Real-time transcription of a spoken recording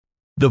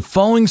The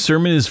following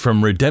sermon is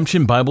from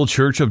Redemption Bible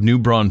Church of New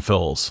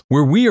Braunfels,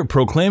 where we are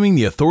proclaiming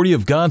the authority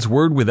of God's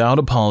Word without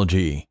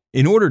apology,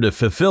 in order to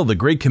fulfill the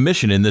Great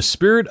Commission in the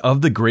spirit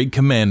of the Great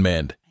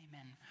Commandment.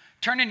 Amen.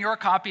 Turn in your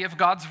copy of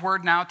God's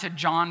Word now to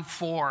John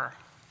 4.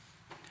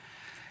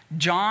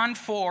 John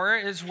 4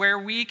 is where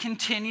we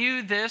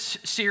continue this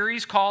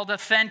series called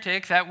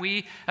Authentic that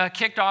we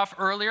kicked off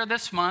earlier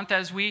this month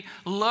as we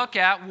look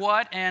at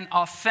what an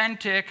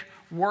authentic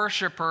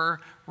worshiper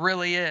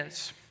really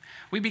is.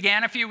 We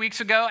began a few weeks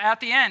ago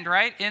at the end,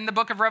 right, in the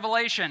book of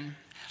Revelation.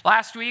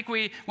 Last week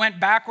we went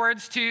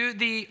backwards to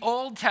the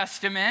Old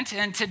Testament,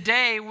 and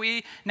today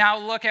we now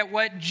look at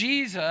what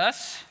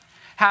Jesus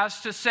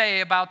has to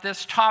say about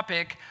this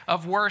topic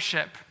of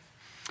worship.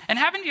 And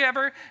haven't you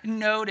ever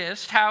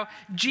noticed how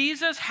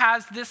Jesus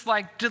has this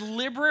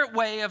deliberate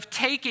way of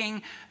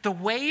taking the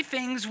way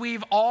things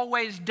we've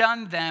always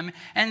done them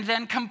and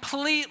then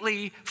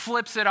completely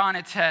flips it on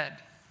its head?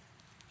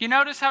 You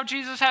notice how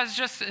Jesus has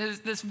just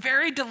this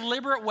very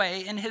deliberate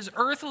way in his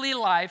earthly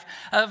life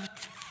of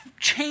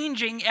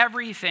changing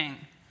everything.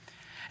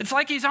 It's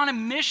like he's on a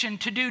mission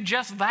to do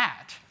just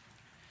that.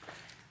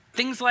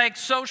 Things like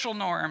social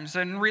norms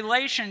and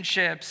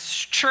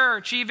relationships,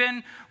 church,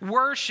 even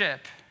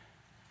worship.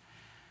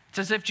 It's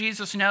as if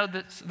Jesus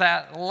knows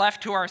that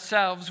left to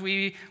ourselves,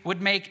 we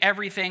would make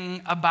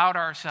everything about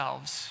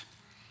ourselves,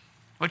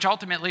 which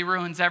ultimately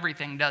ruins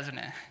everything, doesn't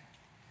it?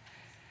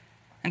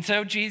 And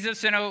so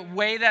Jesus, in a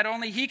way that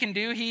only he can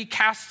do, he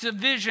casts a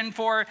vision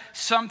for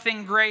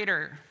something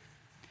greater.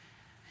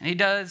 And he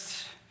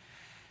does,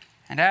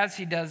 and as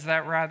he does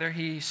that,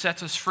 he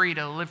sets us free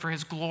to live for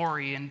his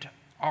glory and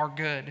our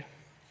good.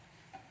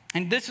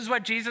 And this is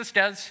what Jesus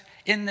does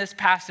in this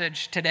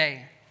passage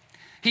today.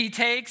 He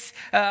takes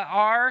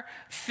our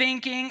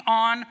thinking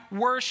on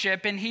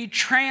worship and he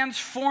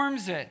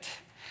transforms it,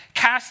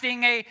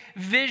 casting a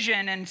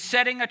vision and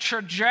setting a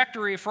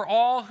trajectory for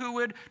all who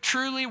would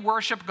truly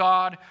worship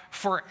God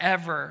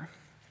forever.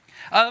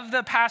 Of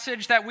the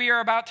passage that we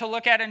are about to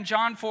look at in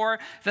John 4,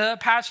 the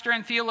pastor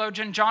and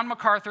theologian John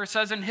MacArthur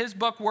says in his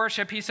book,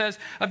 Worship, he says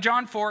of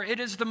John 4, it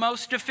is the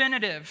most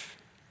definitive,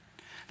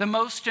 the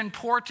most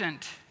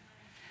important,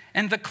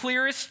 and the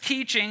clearest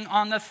teaching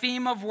on the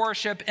theme of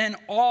worship in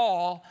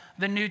all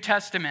the New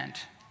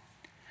Testament.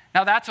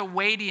 Now that's a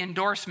weighty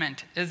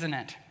endorsement, isn't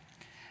it?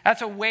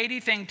 That's a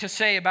weighty thing to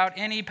say about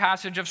any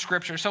passage of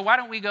Scripture. So why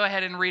don't we go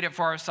ahead and read it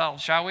for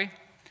ourselves, shall we?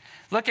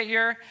 Look at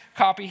your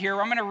copy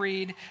here. I'm going to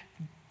read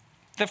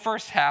the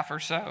first half or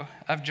so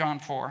of John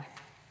 4.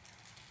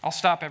 I'll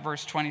stop at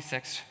verse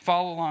 26.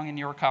 Follow along in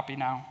your copy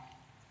now.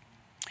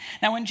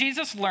 Now, when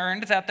Jesus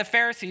learned that the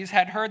Pharisees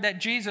had heard that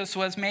Jesus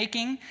was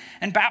making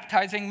and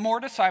baptizing more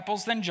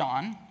disciples than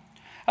John,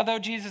 although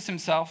Jesus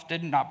himself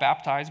did not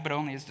baptize but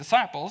only his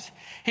disciples,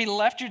 he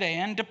left Judea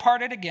and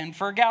departed again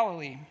for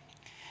Galilee.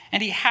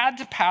 And he had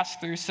to pass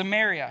through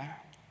Samaria.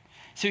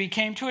 So he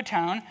came to a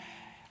town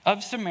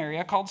of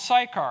Samaria called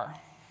Sychar,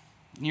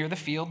 near the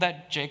field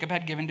that Jacob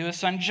had given to his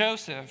son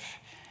Joseph.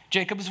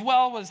 Jacob's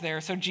well was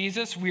there, so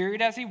Jesus,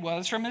 wearied as he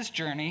was from his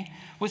journey,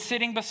 was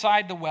sitting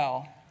beside the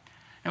well.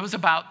 It was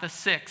about the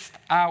 6th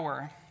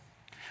hour.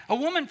 A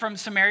woman from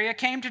Samaria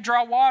came to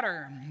draw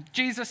water.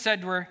 Jesus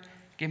said to her,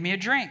 "Give me a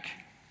drink."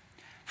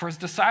 For his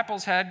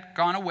disciples had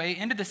gone away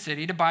into the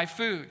city to buy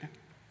food.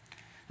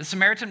 The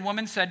Samaritan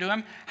woman said to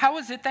him, "How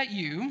is it that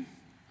you,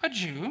 a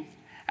Jew,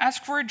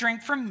 ask for a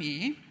drink from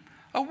me,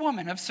 a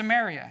woman of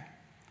Samaria?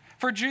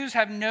 For Jews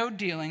have no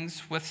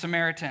dealings with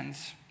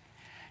Samaritans."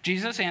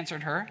 Jesus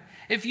answered her,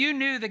 "If you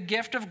knew the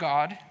gift of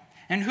God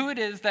and who it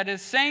is that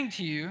is saying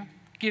to you,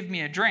 'Give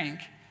me a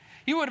drink,'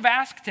 you would have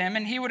asked him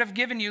and he would have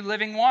given you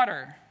living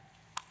water."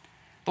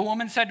 The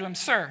woman said to him,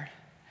 "Sir,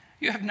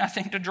 you have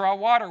nothing to draw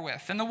water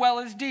with, and the well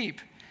is deep.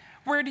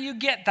 Where do you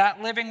get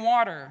that living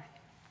water?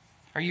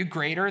 Are you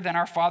greater than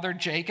our father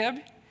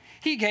Jacob?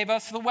 He gave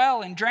us the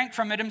well and drank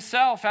from it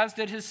himself, as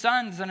did his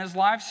sons and his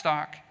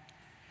livestock."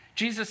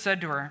 Jesus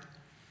said to her,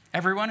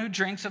 "Everyone who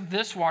drinks of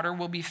this water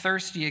will be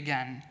thirsty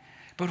again,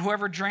 but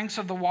whoever drinks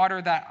of the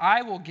water that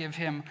I will give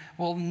him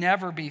will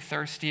never be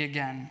thirsty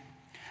again.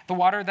 The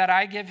water that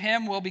I give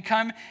him will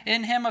become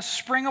in him a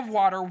spring of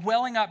water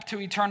welling up to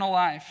eternal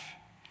life."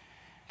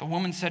 The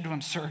woman said to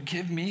him, "Sir,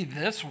 give me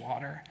this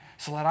water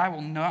so that I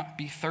will not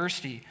be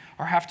thirsty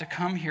or have to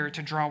come here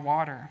to draw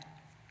water."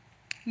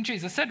 And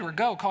Jesus said to her,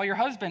 "Go, call your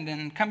husband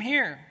and come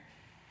here."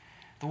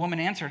 The woman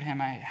answered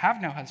him, "I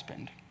have no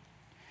husband."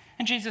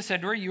 And Jesus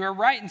said to her, "You are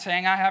right in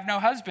saying, 'I have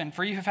no husband,'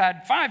 for you have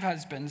had 5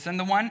 husbands, and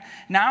the one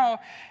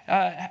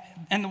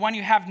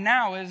you have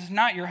now is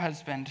not your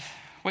husband.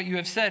 What you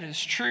have said is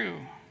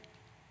true."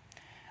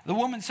 The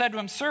woman said to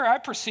him, "Sir, I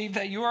perceive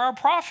that you are a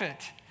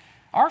prophet.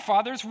 Our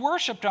fathers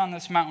worshipped on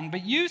this mountain,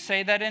 but you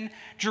say that in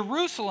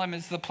Jerusalem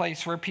is the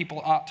place where people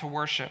ought to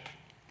worship."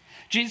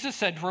 Jesus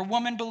said to her,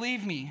 "Woman,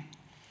 believe me,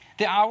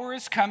 the hour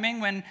is coming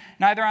when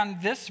neither on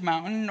this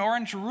mountain nor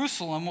in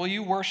Jerusalem will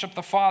you worship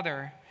the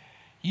Father.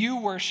 You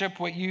worship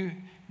what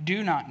you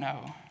do not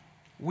know.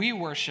 We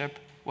worship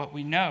what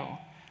we know,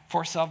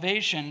 for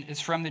salvation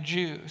is from the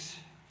Jews.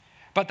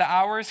 But the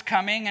hour is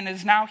coming and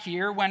is now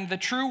here when the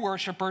true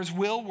worshipers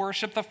will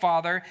worship the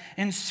Father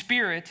in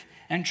spirit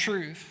and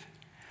truth.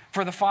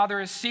 For the Father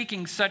is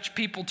seeking such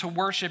people to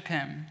worship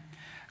him.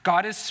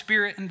 God is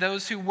spirit, and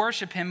those who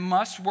worship him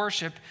must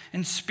worship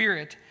in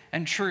spirit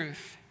and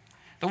truth."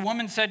 The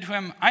woman said to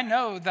him, "I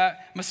know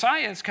that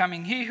Messiah is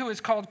coming, he who is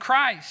called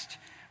Christ.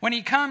 When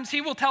he comes,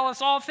 he will tell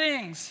us all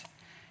things."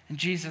 And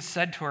Jesus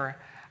said to her,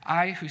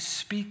 "I who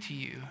speak to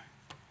you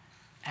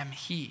am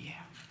he."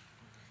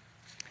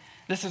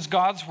 This is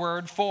God's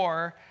word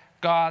for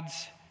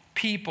God's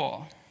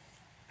people.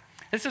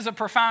 This is a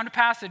profound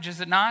passage,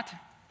 is it not?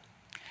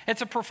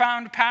 It's a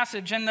profound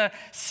passage, and the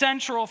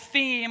central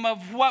theme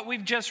of what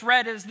we've just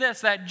read is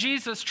this, that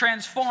Jesus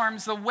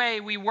transforms the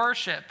way we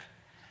worship.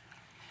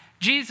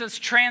 Jesus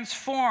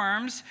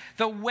transforms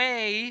the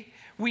way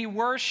we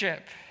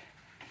worship.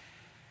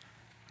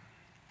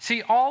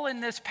 See, all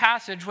in this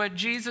passage, what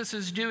Jesus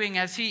is doing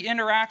as he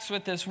interacts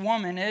with this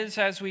woman is,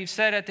 as we've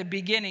said at the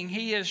beginning,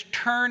 he is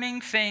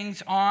turning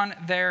things on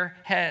their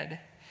head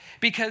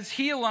because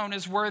he alone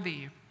is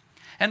worthy.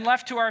 And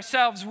left to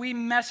ourselves, we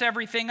mess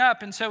everything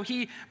up. And so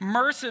he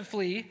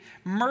mercifully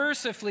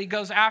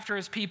goes after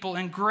his people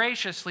and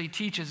graciously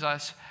teaches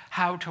us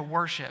how to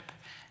worship.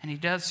 And he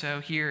does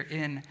so here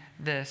in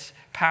this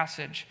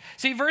passage.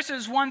 See,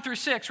 verses 1 through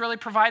 6 really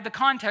provide the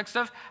context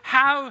of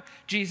how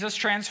Jesus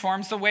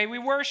transforms the way we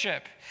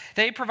worship.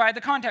 They provide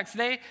the context.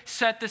 They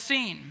set the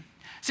scene.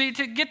 See,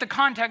 to get the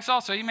context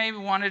also, you may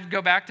want to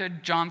go back to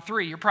John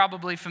 3. You're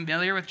probably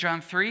familiar with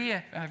John 3.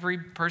 Every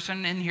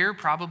person in here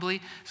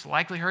probably has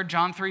likely heard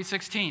John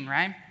 3:16,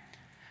 right?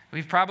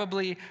 We've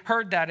probably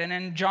heard that. And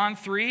in John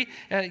 3,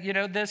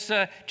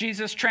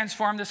 Jesus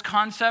transformed this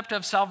concept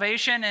of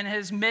salvation in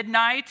his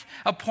midnight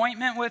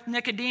appointment with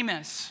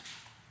Nicodemus,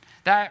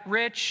 that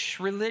rich,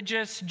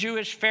 religious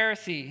Jewish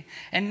Pharisee.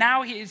 And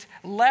now he's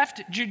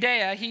left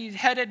Judea. He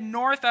headed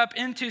north up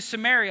into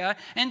Samaria,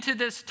 into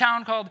this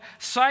town called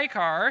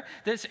Sychar,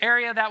 this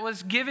area that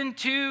was given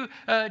to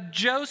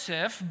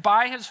Joseph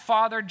by his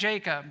father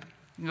Jacob.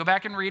 You go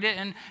back and read it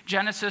in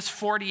Genesis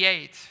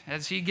 48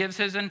 as he gives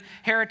his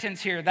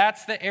inheritance here.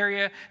 That's the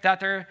area that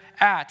they're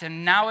at.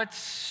 And now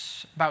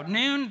it's about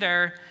noon.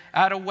 They're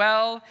at a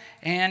well.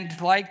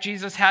 And like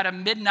Jesus had a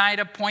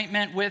midnight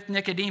appointment with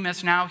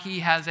Nicodemus, now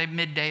he has a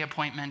midday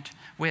appointment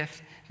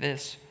with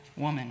this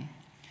woman.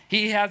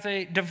 He has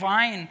a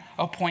divine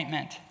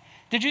appointment.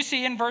 Did you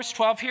see in verse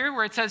 12 here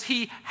where it says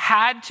he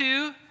had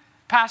to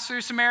pass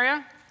through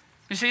Samaria?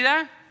 You see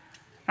that?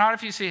 Not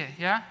if you see it,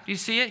 yeah? Do you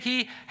see it?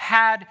 He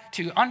had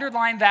to.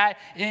 Underline that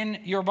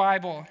in your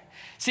Bible.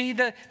 See,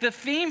 the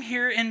theme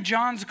here in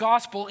John's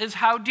gospel is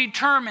how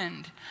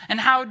determined and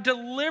how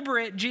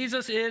deliberate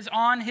Jesus is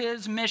on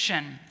his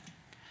mission.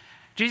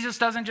 Jesus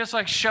doesn't just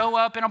like show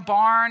up in a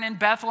barn in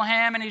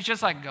Bethlehem and he's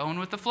just like going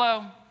with the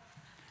flow.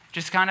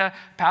 Just kind of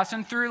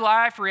passing through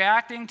life,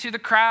 reacting to the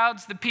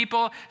crowds, the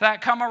people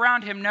that come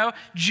around him. No,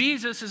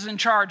 Jesus is in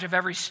charge of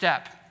every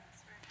step.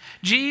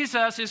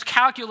 Jesus is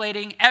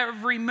calculating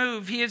every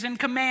move. He is in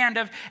command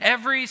of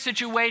every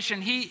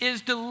situation. He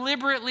is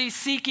deliberately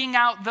seeking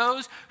out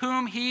those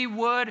whom he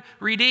would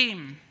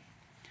redeem.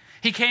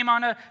 He came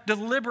on a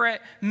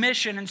deliberate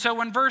mission. And so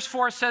when verse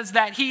 4 says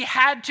that he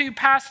had to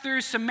pass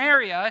through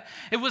Samaria,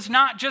 it was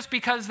not just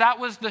because that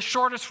was the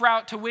shortest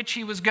route to which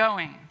he was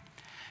going.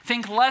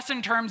 Think less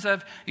in terms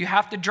of you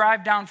have to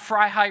drive down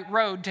Freiheit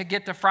Road to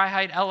get to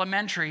Freiheit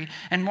Elementary,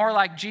 and more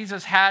like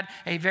Jesus had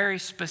a very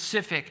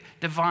specific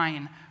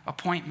divine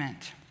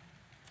appointment.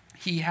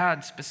 He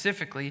had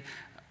specifically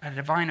a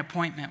divine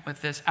appointment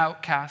with this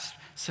outcast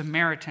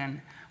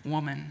Samaritan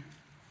woman,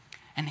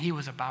 and he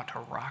was about to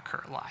rock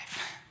her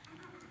life,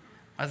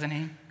 wasn't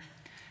he?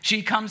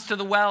 She comes to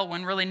the well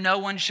when really no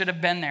one should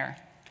have been there.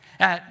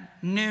 At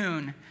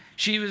noon,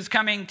 she was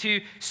coming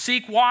to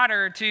seek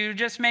water, to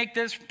just make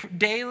this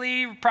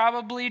daily,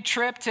 probably,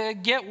 trip to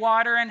get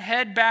water and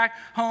head back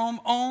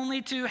home,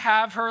 only to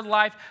have her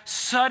life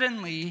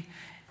suddenly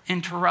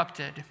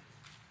interrupted.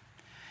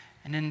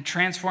 And in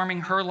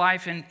transforming her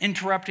life and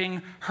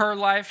interrupting her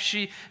life,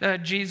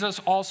 Jesus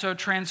also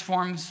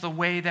transforms the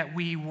way that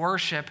we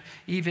worship,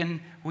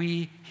 even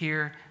we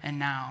here and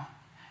now.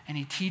 And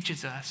he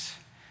teaches us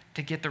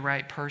to get the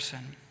right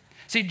person.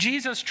 See,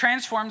 Jesus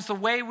transforms the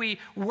way we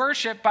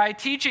worship by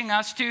teaching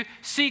us to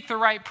seek the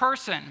right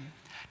person.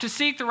 To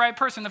seek the right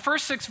person. The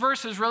first 6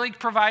 verses really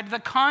provide the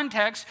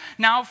context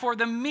now for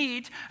the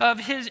meat of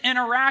his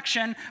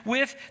interaction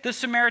with the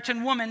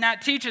Samaritan woman.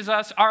 That teaches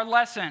us our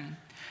lesson.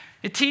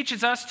 It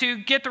teaches us to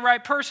get the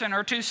right person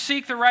or to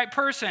seek the right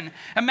person.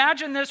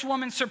 Imagine this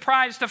woman's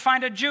surprise to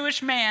find a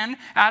Jewish man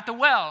at the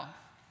well.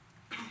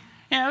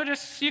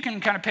 You can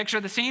kind of picture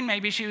the scene.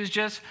 Maybe she was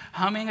just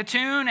humming a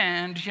tune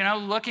and,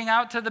 looking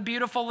out to the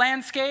beautiful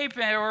landscape,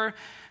 or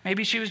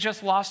maybe she was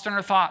just lost in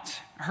her thoughts,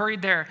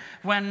 hurried there.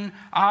 When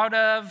out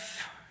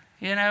of,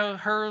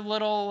 her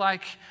little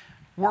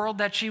world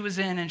that she was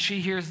in, and she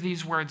hears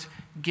these words,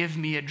 "Give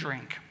me a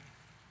drink."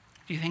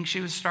 Do you think she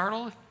was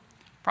startled?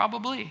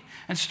 Probably.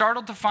 And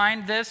startled to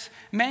find this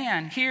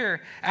man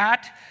here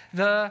at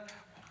the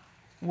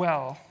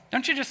well.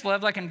 Don't you just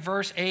love, like in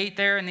verse 8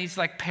 there, in these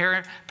like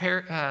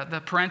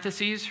the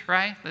parentheses,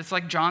 right? It's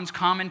like John's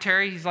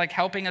commentary. He's like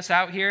helping us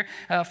out here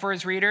for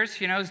his readers.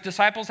 You know, his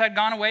disciples had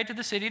gone away to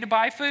the city to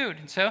buy food.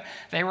 And so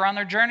they were on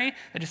their journey.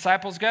 The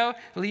disciples go,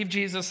 leave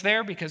Jesus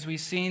there because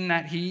we've seen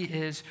that he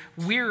is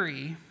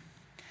weary.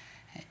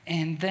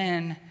 And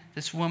then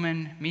this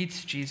woman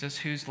meets Jesus,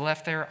 who's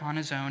left there on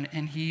his own,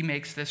 and he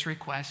makes this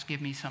request, give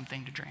me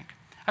something to drink.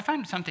 I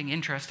find something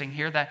interesting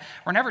here that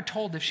we're never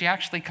told if she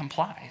actually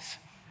complies.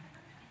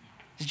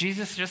 Is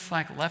Jesus just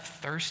like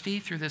left thirsty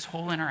through this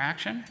whole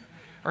interaction?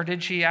 Or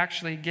did she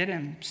actually get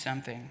him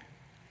something?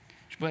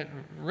 But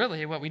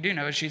really what we do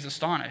know is she's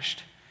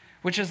astonished,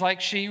 which is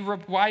like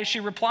why she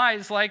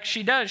replies like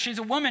she does. She's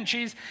a woman,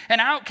 she's an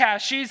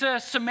outcast, she's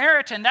a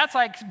Samaritan. That's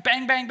like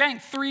bang, bang, bang,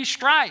 3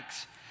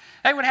 strikes.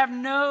 They would have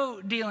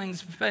no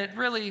dealings, but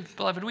really,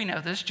 beloved, we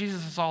know this.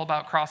 Jesus is all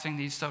about crossing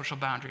these social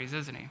boundaries,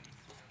 isn't he?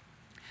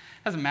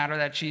 Doesn't matter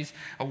that she's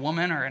a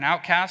woman or an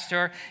outcast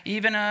or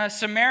even a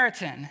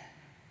Samaritan.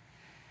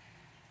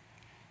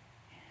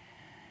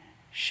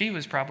 She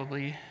was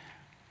probably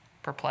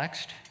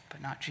perplexed,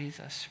 but not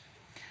Jesus.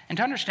 And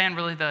to understand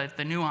really the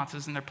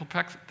nuances and the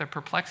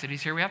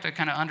perplexities here, we have to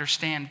kind of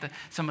understand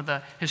some of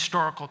the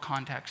historical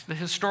context, the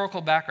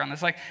historical background.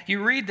 It's like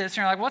you read this and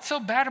you're like, what's so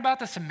bad about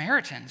the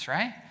Samaritans,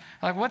 right?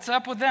 Like, what's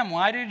up with them?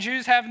 Why do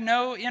Jews have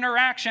no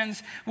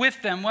interactions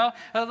with them? Well,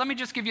 let me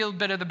just give you a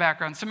bit of the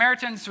background.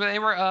 Samaritans, they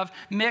were of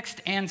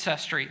mixed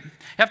ancestry. You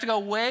have to go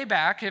way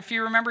back. If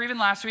you remember, even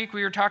last week,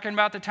 we were talking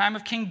about the time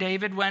of King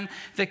David when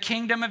the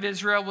kingdom of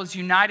Israel was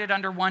united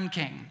under one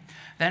king.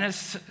 Then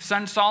his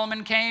son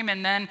Solomon came,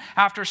 and then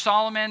after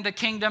Solomon, the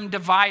kingdom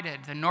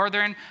divided. The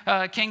northern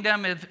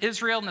kingdom of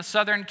Israel and the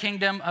southern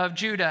kingdom of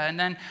Judah. And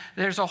then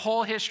there's a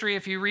whole history,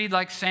 if you read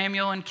like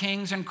Samuel and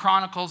Kings and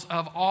Chronicles,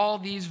 of all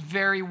these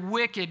very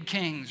wicked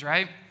kings,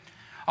 right?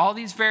 All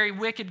these very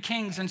wicked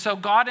kings. And so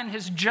God in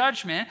his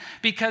judgment,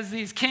 because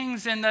these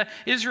kings and the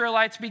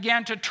Israelites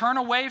began to turn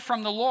away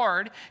from the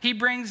Lord, he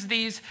brings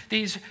these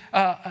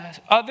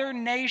other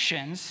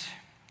nations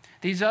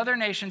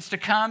to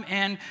come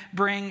and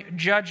bring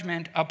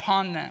judgment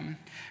upon them.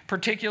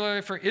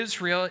 Particularly for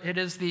Israel, it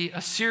is the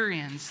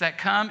Assyrians that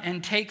come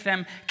and take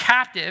them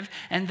captive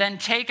and then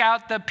take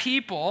out the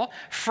people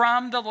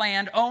from the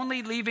land,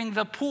 only leaving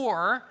the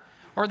poor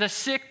or the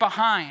sick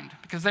behind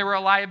because they were a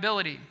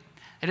liability.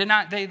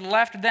 They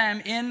left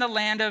them in the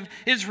land of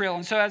Israel.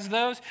 And so as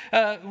those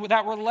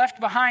that were left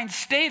behind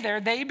stay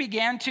there, they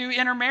began to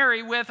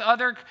intermarry with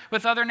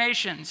other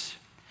nations.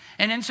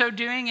 And in so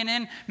doing and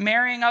in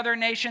marrying other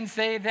nations,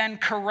 they then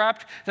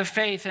corrupt the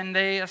faith and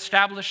they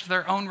established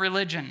their own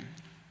religion,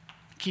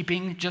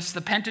 keeping just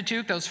the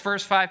Pentateuch, those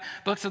first 5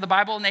 books of the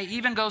Bible. And they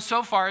even go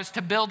so far as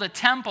to build a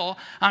temple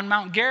on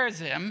Mount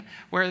Gerizim,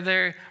 where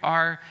they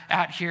are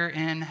at here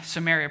in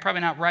Samaria.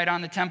 Probably not right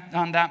on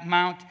on that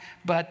mount,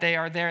 but they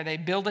are there. They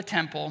build a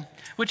temple,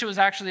 which was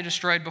actually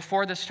destroyed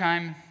before this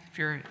time. If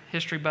you're a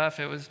history buff,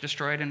 it was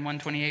destroyed in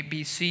 128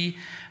 BC.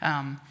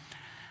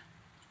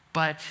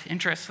 But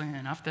interestingly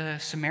enough, the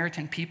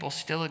Samaritan people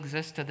still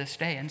exist to this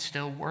day and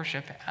still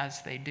worship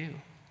as they do.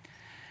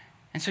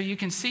 And so you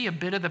can see a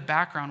bit of the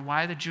background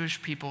why the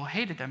Jewish people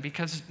hated them,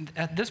 because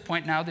at this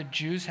point now the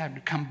Jews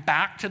had come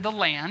back to the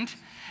land,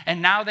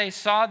 and now they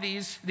saw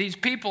these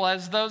people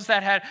as those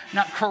that had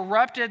not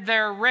corrupted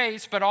their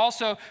race, but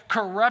also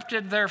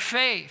corrupted their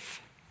faith.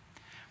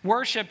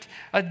 Worshipped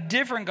a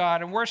different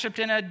God and worshipped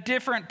in a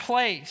different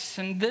place.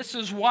 And this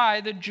is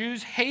why the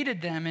Jews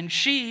hated them. And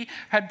she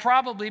had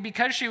probably,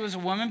 because she was a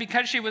woman,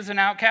 because she was an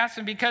outcast,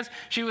 and because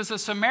she was a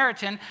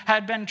Samaritan,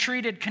 had been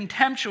treated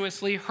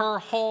contemptuously her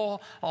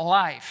whole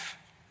life.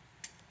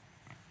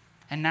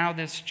 And now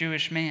this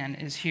Jewish man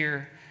is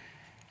here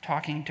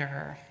talking to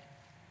her.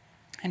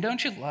 And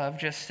don't you love,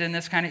 just in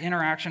this kind of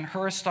interaction,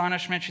 her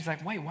astonishment? She's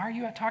like, wait, why are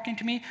you talking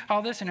to me?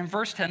 All this. And in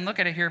verse 10, look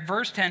at it here.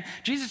 Verse 10,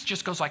 Jesus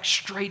just goes like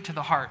straight to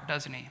the heart,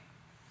 doesn't he?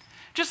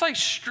 Just like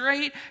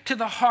straight to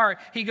the heart.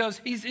 He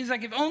goes, he's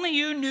like, if only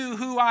you knew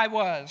who I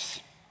was,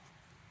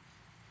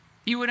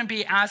 you wouldn't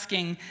be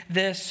asking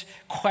this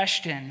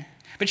question.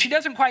 But she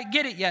doesn't quite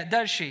get it yet,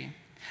 does she?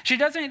 She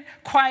doesn't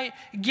quite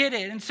get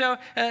it. And so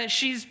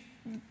she's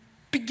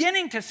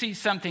beginning to see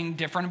something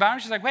different about him.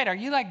 She's like, wait, are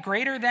you like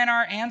greater than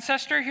our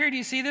ancestor here? Do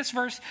you see this?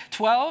 Verse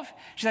 12.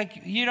 She's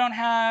like, you don't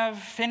have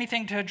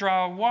anything to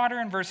draw water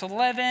in verse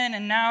 11.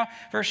 And now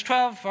verse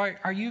 12,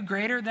 are you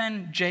greater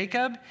than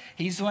Jacob?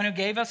 He's the one who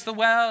gave us the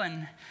well.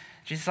 And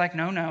she's like,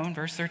 no. In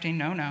verse 13,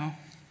 no.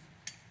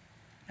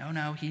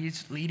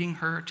 He's leading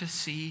her to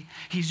see.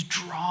 He's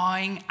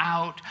drawing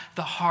out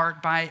the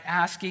heart by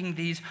asking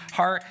these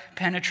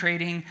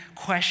heart-penetrating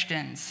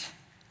questions.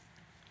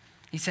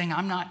 He's saying,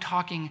 I'm not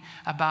talking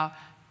about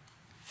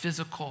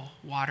physical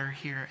water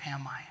here,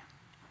 am I?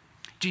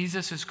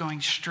 Jesus is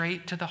going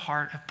straight to the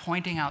heart of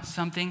pointing out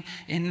something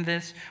in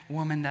this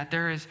woman that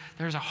there's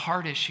a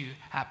heart issue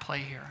at play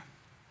here.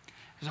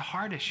 There's a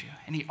heart issue.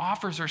 And he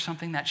offers her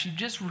something that she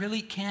just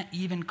really can't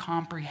even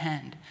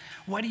comprehend.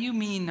 What do you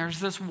mean there's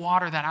this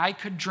water that I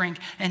could drink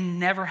and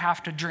never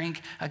have to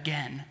drink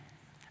again?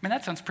 I mean,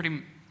 that sounds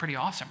pretty pretty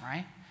awesome,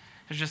 right?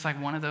 It's just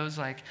like one of those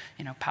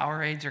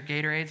Powerades or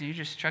Gatorades, and you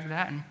just chug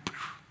that and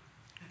poof,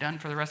 done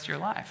for the rest of your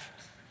life.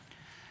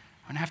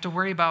 You don't have to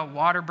worry about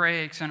water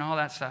breaks and all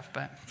that stuff,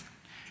 but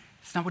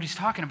it's not what he's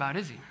talking about,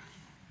 is he?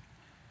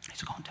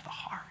 He's going to the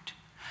heart.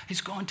 He's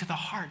going to the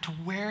heart, to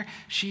where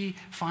she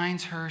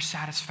finds her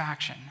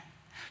satisfaction.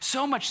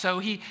 So much so,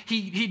 he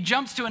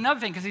jumps to another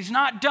thing because he's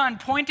not done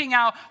pointing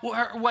out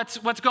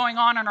what's going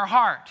on in her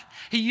heart.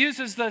 He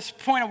uses this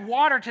point of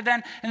water to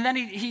then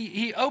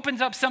he opens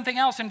up something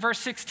else in verse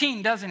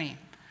 16, doesn't he?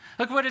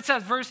 Look what it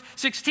says, verse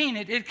 16.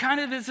 It kind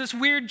of is this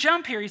weird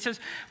jump here. He says,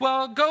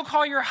 well, go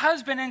call your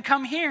husband and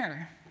come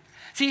here.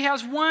 See, he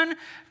has one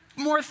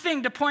more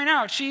thing to point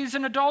out. She's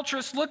an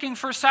adulteress looking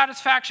for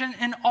satisfaction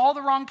in all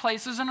the wrong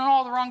places and in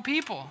all the wrong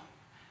people.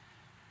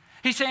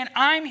 He's saying,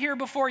 I'm here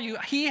before you.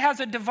 He has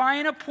a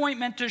divine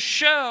appointment to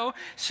show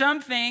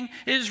something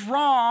is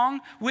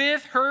wrong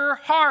with her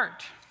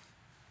heart.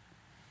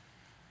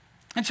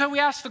 And so we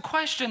ask the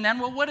question then,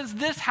 well, what does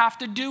this have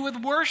to do with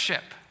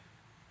worship?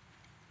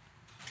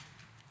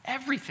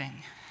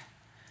 Everything.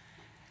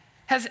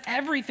 Has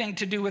everything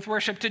to do with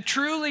worship. To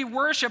truly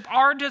worship,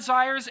 our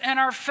desires and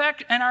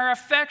our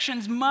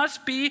affections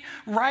must be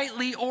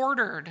rightly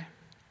ordered.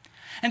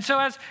 And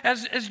so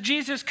as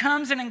Jesus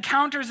comes and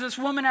encounters this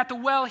woman at the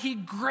well, he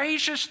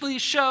graciously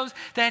shows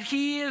that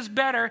he is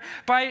better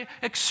by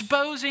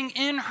exposing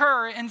in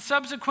her and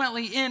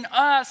subsequently in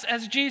us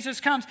as Jesus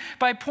comes,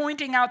 by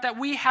pointing out that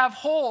we have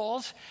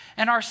holes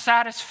and are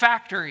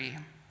satisfactory.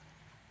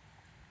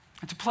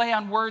 It's a play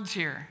on words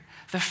here.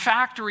 The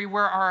factory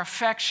where our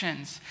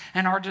affections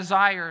and our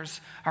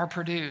desires are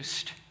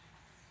produced.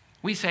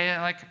 We say it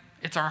like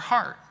it's our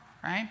heart,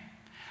 right?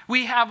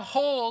 We have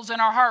holes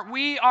in our heart.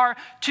 We are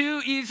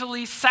too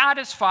easily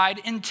satisfied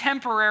in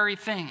temporary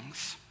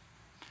things.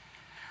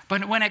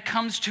 But when it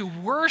comes to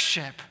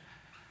worship,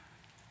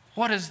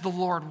 what does the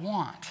Lord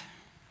want?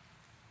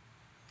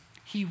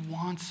 He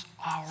wants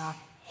our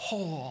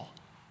whole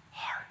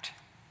heart.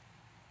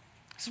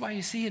 This is why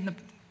you see in the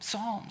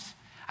Psalms,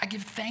 I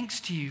give thanks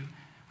to you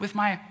with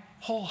my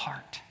whole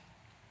heart.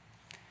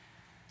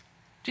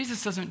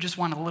 Jesus doesn't just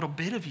want a little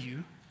bit of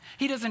you.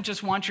 He doesn't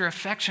just want your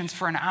affections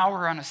for an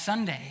hour on a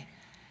Sunday.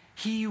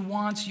 He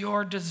wants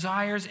your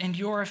desires and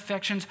your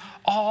affections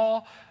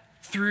all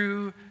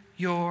through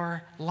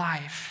your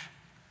life.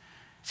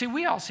 See,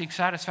 we all seek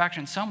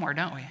satisfaction somewhere,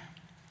 don't we?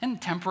 In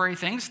temporary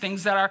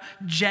things that are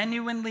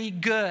genuinely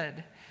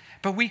good.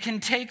 But we can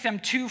take them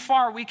too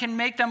far. We can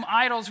make them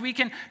idols. We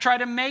can try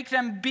to make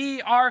them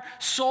be our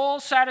sole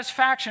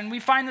satisfaction.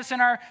 We find this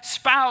in our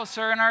spouse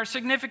or in our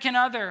significant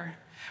other.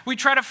 We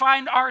try to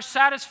find our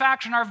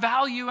satisfaction, our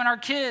value in our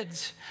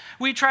kids.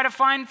 We try to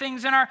find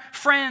things in our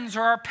friends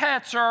or our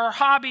pets or our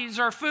hobbies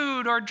or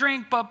food or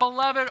drink. But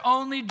beloved,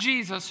 only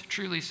Jesus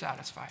truly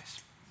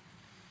satisfies.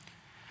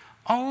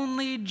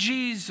 Only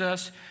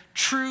Jesus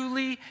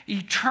truly,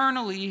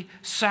 eternally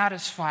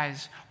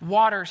satisfies.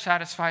 Water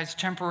satisfies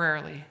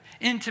temporarily.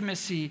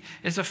 Intimacy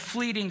is a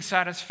fleeting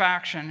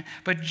satisfaction,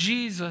 but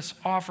Jesus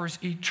offers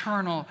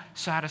eternal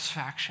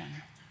satisfaction.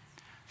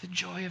 The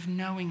joy of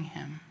knowing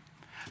him.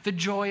 The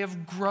joy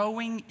of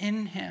growing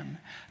in him,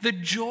 the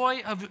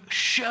joy of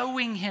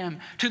showing him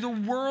to the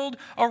world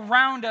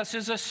around us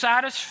is a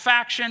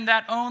satisfaction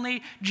that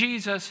only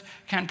Jesus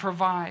can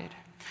provide.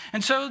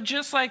 And so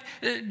just like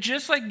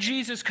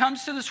Jesus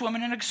comes to this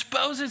woman and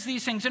exposes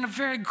these things in a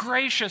very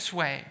gracious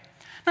way,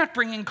 not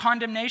bringing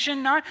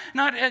condemnation, not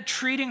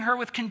treating her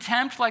with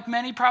contempt like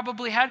many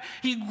probably had.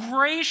 He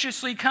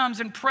graciously comes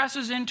and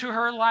presses into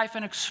her life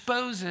and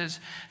exposes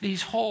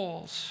these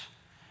holes.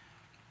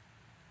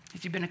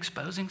 Has he been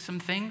exposing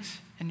some things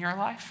in your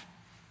life?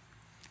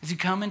 Has he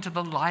come into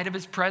the light of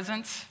his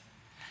presence?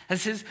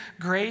 As his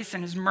grace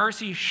and his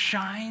mercy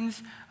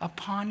shines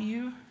upon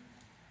you?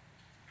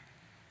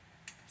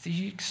 Is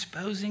he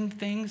exposing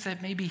things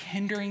that may be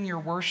hindering your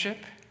worship,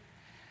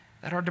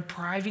 that are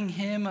depriving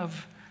him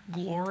of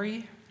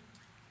glory?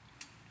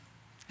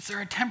 Is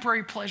there a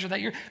temporary pleasure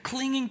that you're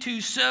clinging to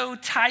so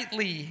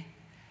tightly?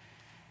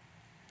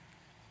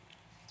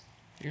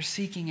 You're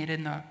seeking it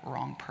in the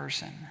wrong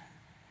person.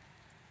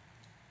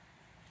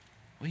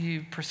 Will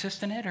you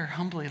persist in it or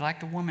humbly, like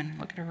the woman,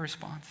 look at her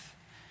response?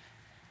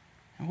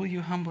 And will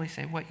you humbly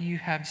say, what you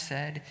have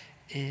said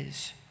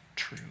is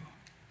true?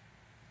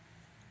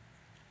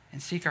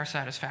 And seek our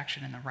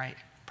satisfaction in the right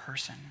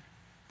person.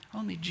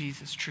 Only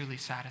Jesus truly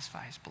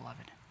satisfies,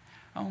 beloved.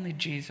 Only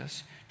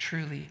Jesus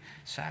truly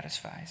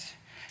satisfies.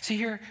 See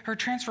here, her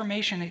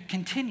transformation, it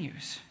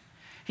continues.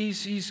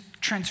 He's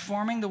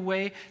transforming the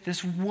way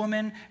this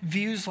woman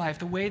views life,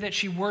 the way that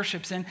she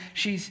worships, and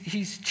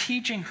he's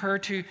teaching her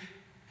to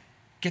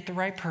get the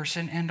right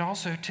person and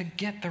also to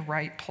get the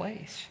right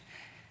place.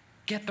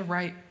 Get the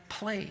right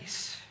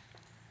place.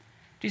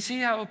 Do you see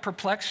how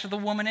perplexed the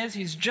woman is?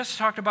 He's just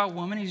talked about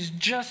woman. He's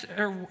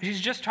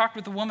just talked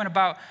with the woman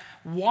about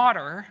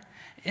water.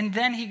 And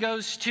then he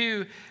goes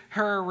to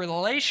her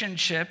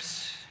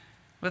relationships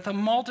with a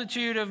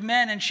multitude of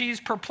men, and she's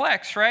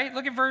perplexed, right?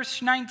 Look at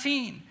verse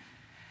 19.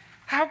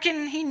 How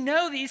can he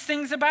know these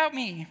things about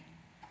me?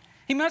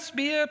 he must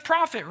be a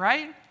prophet,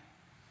 right?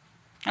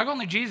 Like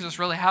only Jesus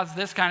really has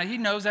this kind of, he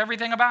knows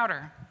everything about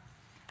her.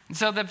 And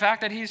so the fact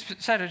that he's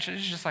said it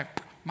is just like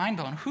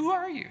mind-blowing. Who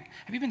are you?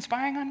 Have you been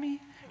spying on me?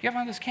 Do you have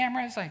one of those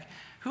cameras? Like,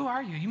 who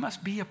are you? You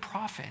must be a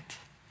prophet.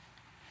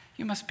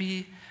 You must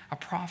be a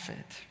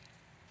prophet.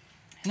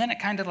 And then it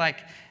kind of like,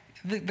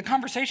 the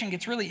conversation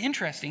gets really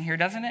interesting here,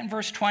 doesn't it? In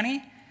verse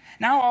 20,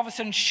 now all of a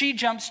sudden she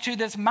jumps to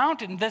this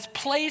mountain, this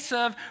place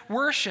of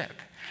worship.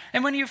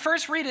 And when you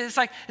first read it, it's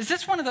like, is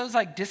this one of those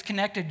like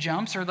disconnected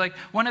jumps or like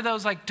one of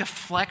those like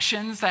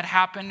deflections that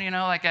happen,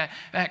 like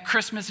at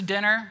Christmas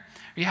dinner?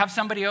 You have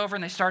somebody over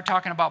and they start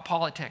talking about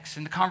politics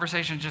and the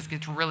conversation just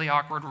gets really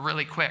awkward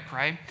really quick,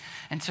 right?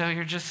 And so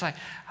you're just like,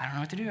 I don't know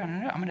what to do. I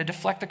don't know. I'm going to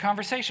deflect the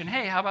conversation.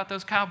 Hey, how about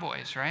those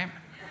Cowboys, right?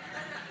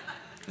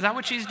 Is that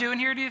what she's doing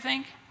here, do you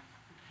think?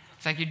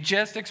 It's like you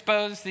just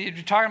exposed, you're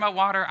talking about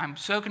water. I'm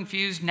so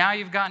confused. Now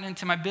you've gotten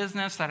into my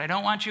business that I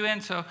don't want you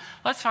in. So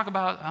let's talk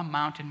about a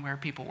mountain where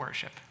people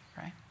worship,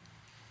 right?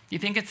 You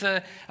think it's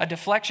a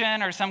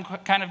deflection or some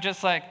kind of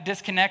just like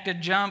disconnected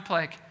jump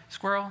like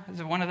squirrel? Is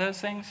it one of those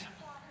things?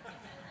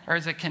 Or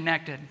is it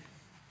connected?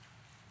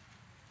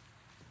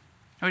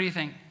 What do you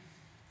think?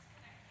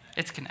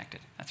 It's connected.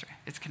 That's right.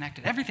 It's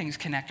connected. Everything's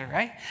connected,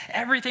 right?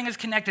 Everything is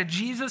connected.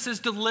 Jesus is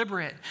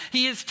deliberate.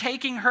 He is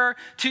taking her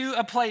to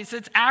a place.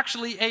 It's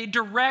actually a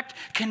direct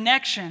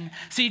connection.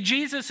 See,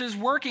 Jesus is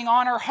working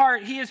on her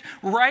heart. He is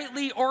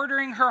rightly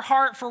ordering her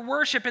heart for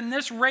worship. And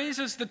this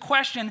raises the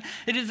question.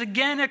 It is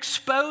again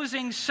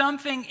exposing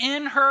something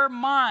in her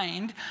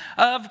mind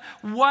of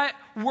what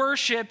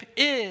worship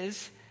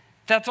is.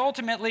 That's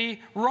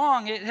ultimately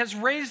wrong. It has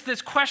raised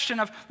this question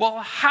of, well,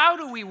 how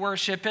do we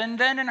worship? And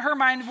then in her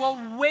mind, well,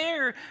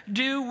 where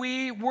do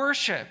we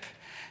worship?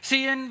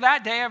 See, in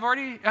that day, I've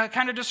already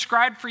kind of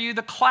described for you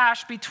the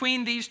clash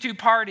between these two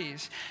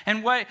parties.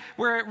 And where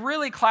it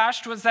really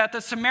clashed was that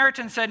the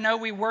Samaritans said, no,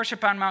 we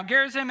worship on Mount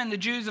Gerizim, and the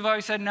Jews have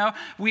always said, no,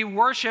 we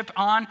worship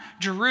on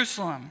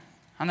Jerusalem,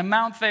 on the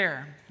mount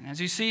there. And as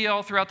you see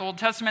all throughout the Old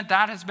Testament,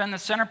 that has been the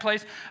center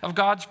place of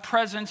God's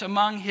presence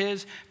among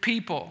his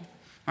people.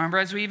 Remember,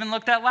 as we even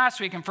looked at last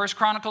week in 1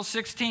 Chronicles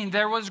 16,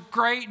 there was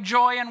great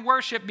joy and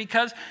worship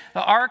because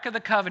the Ark of the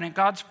Covenant,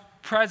 God's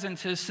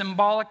presence, his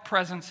symbolic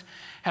presence,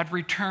 had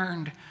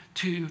returned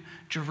to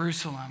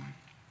Jerusalem.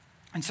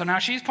 And so now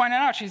she's pointing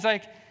out, she's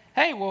like,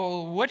 hey,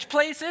 well, which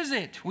place is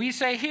it? We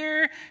say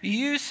here,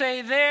 you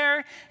say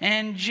there,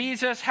 and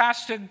Jesus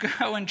has to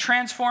go and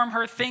transform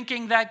her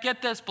thinking that,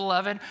 get this,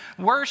 beloved,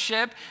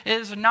 worship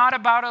is not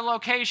about a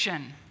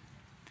location.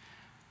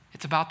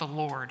 It's about the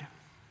Lord.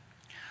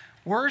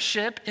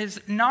 Worship is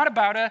not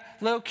about a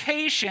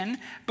location,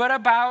 but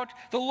about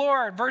the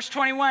Lord. Verse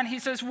 21, he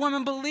says,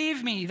 woman,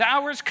 believe me, the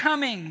hour is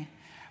coming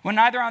when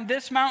neither on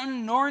this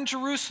mountain nor in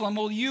Jerusalem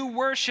will you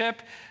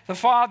worship the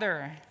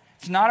Father.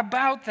 It's not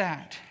about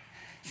that.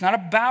 It's not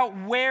about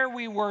where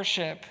we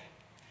worship,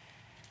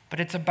 but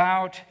it's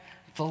about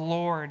the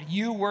Lord.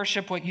 You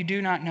worship what you do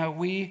not know.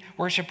 We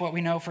worship what we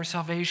know, for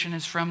salvation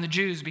is from the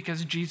Jews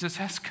because Jesus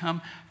has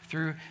come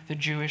through the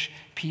Jewish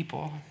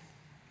people.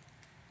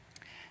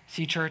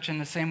 See, church, in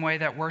the same way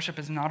that worship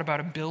is not about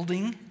a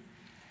building,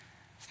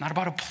 it's not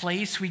about a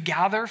place we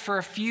gather for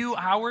a few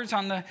hours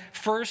on the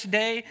first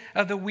day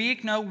of the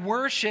week. No,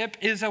 worship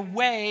is a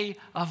way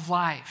of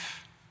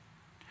life.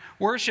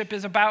 Worship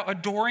is about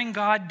adoring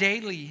God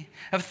daily,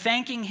 of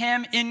thanking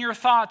him in your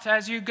thoughts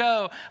as you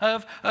go,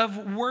 of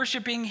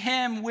worshiping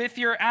him with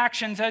your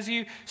actions as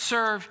you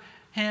serve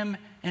him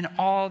in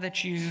all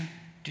that you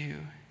do.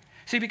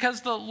 See,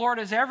 because the Lord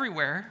is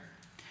everywhere,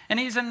 and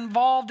he's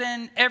involved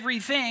in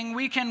everything,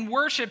 we can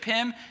worship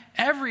him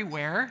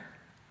everywhere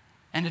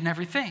and in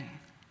everything.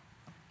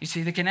 You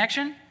see the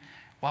connection?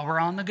 While we're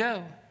on the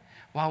go,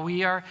 while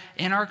we are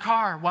in our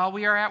car, while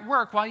we are at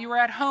work, while you are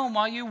at home,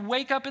 while you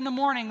wake up in the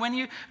morning, when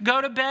you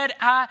go to bed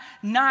at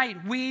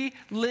night, we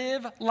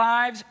live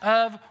lives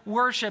of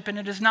worship. And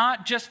it is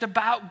not just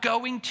about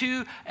going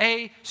to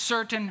a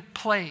certain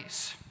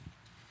place.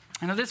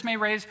 I know this may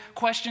raise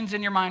questions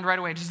in your mind right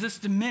away. Does this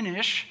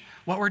diminish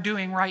what we're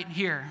doing right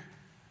here?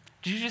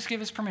 Did you just give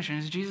us permission?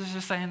 Is Jesus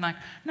just saying like,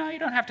 no, you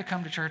don't have to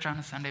come to church on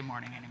a Sunday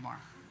morning anymore.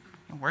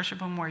 You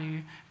worship him where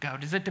you go.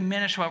 Does it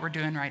diminish what we're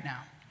doing right now?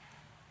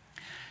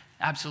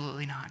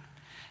 Absolutely not.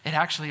 It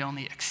actually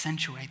only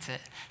accentuates it.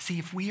 See,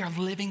 if we are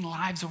living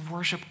lives of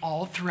worship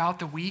all throughout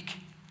the week,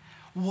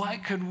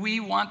 what could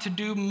we want to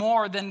do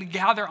more than to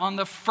gather on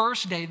the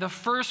first day, the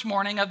first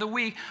morning of the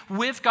week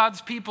with God's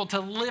people to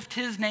lift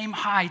his name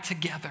high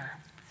together?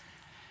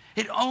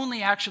 It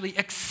only actually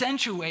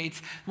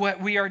accentuates what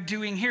we are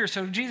doing here.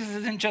 So Jesus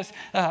isn't just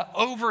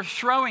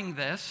overthrowing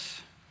this.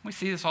 We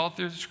see this all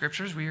through the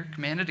scriptures. We are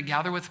commanded to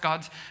gather with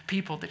God's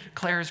people to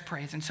declare his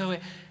praise. And so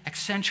it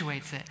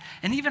accentuates it.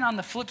 And even on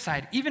the flip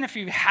side, even if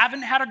you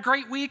haven't had a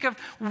great week of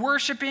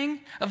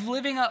worshiping, of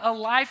living a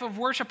life of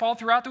worship all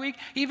throughout the week,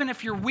 even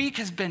if your week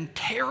has been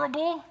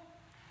terrible,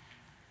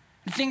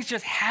 and things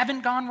just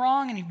haven't gone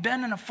wrong and you've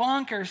been in a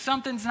funk or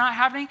something's not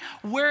happening,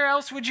 where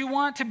else would you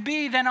want to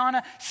be than on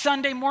a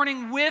Sunday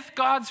morning with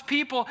God's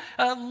people,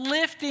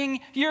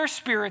 lifting your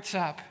spirits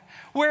up,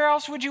 Where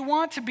else would you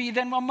want to be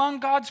than among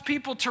God's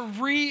people to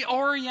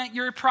reorient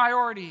your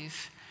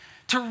priorities,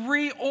 to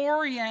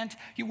reorient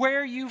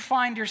where you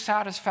find your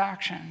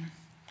satisfaction?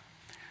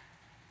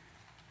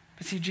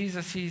 But see,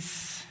 Jesus,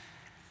 he's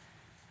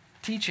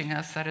teaching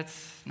us that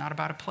it's not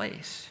about a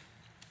place.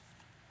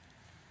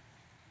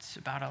 It's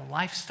about a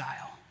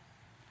lifestyle.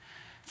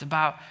 It's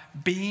about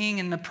being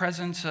in the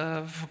presence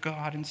of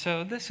God. And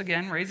so this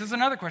again raises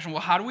another question.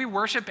 Well, how do we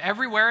worship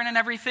everywhere and in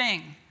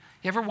everything?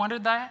 You ever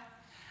wondered that?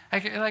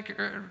 Like,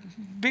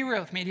 be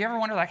real with me. Do you ever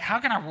wonder, like, how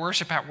can I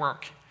worship at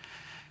work?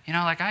 You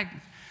know, like I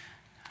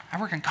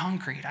work in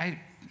concrete. I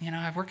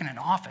work in an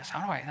office.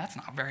 That's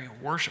not very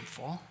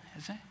worshipful,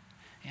 is it?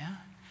 Yeah.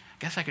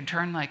 Guess I could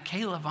turn like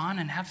Caleb on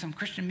and have some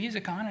Christian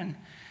music on and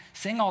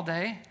sing all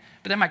day.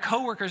 But then my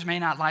coworkers may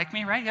not like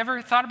me, right? You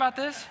ever thought about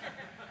this?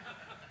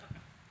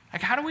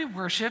 Like, how do we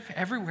worship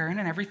everywhere and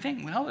in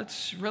everything? Well,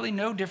 it's really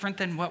no different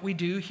than what we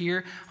do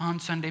here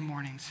on Sunday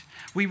mornings.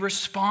 We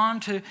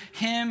respond to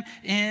him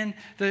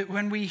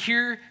when we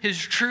hear his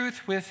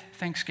truth with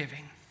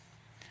thanksgiving.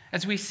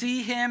 As we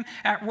see him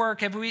at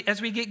work,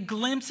 as we get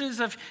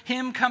glimpses of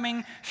him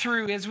coming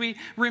through, as we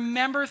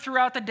remember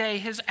throughout the day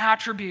his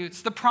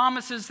attributes, the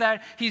promises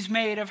that he's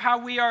made of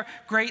how we are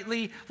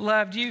greatly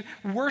loved. You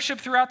worship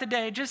throughout the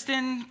day just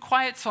in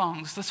quiet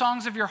songs, the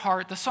songs of your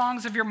heart, the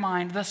songs of your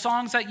mind, the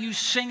songs that you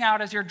sing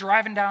out as you're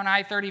driving down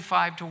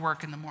I-35 to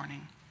work in the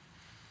morning.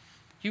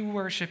 You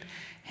worship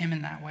him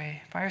in that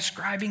way by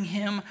ascribing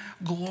him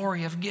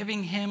glory, of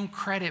giving him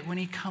credit when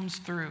he comes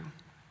through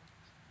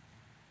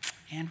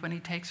and when he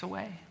takes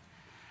away,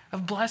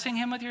 of blessing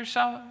him with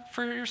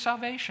for your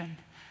salvation.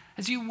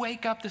 As you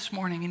wake up this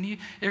morning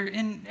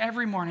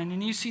every morning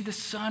and you see the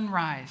sun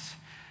rise,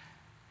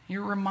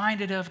 you're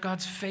reminded of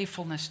God's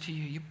faithfulness to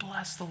you. You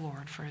bless the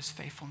Lord for his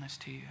faithfulness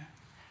to you.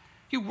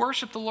 You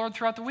worship the Lord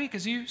throughout the week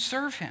as you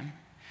serve him,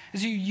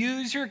 as you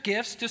use your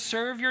gifts to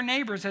serve your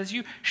neighbors, as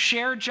you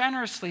share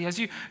generously, as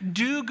you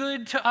do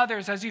good to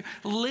others, as you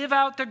live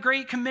out the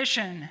Great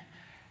Commission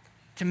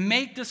to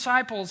make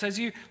disciples, as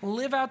you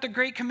live out the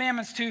great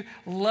commandments to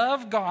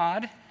love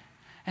God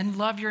and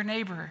love your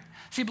neighbor.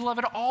 See,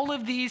 beloved, all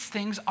of these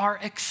things are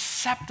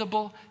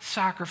acceptable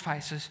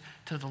sacrifices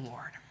to the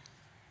Lord.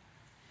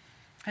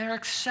 They're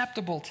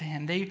acceptable to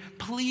him. They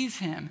please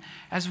him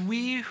as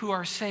we who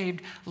are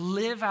saved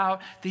live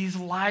out these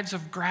lives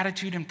of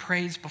gratitude and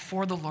praise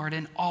before the Lord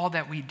in all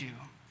that we do.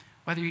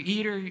 Whether you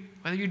eat or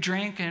whether you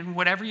drink, and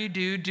whatever you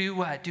do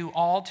what? Do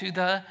all to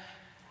the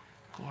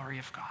glory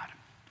of God.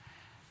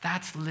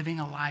 That's living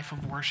a life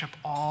of worship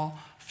all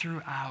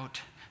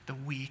throughout the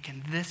week.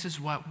 And this is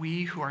what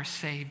we who are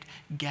saved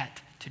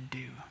get to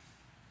do.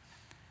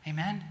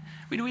 Amen?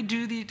 Do we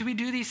do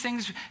these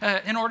things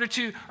in order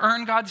to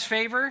earn God's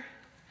favor?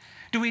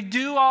 Do we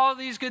do all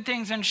these good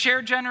things and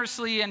share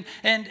generously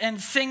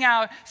and sing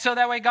out so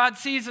that way God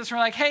sees us and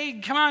we're like, hey,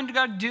 come on,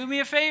 God, do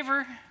me a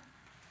favor?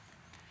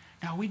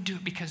 No, we do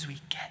it because we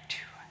get to.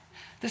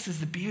 This is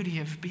the beauty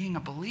of being a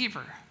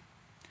believer.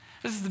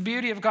 This is the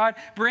beauty of God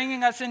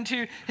bringing us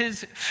into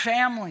his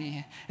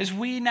family as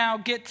we now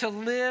get to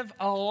live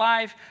a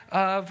life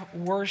of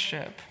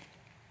worship.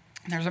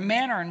 And there's a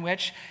manner in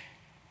which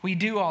we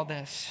do all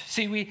this.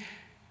 See, we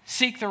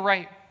seek the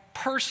right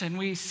person,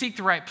 we seek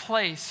the right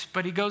place,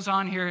 but he goes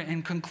on here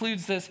and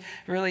concludes this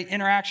really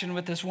interaction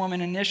with this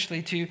woman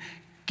initially to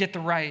get the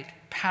right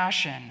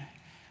passion.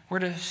 We're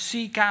to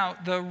seek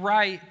out the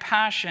right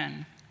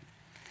passion.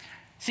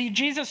 See,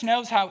 Jesus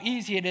knows how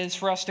easy it is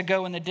for us to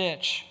go in the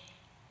ditch.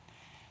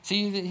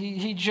 See,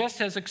 he just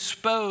has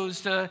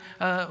exposed a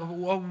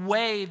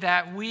way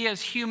that we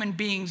as human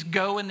beings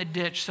go in the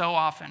ditch so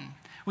often.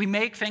 We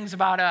make things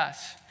about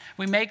us.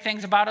 We make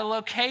things about a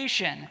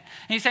location. And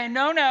he's saying,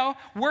 no,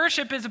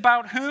 worship is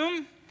about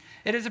whom?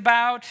 It is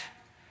about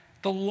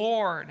the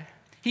Lord.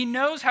 He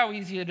knows how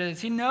easy it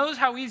is. He knows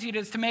how easy it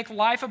is to make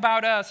life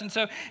about us. And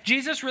so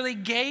Jesus really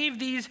gave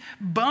these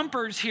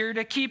bumpers here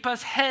to keep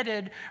us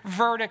headed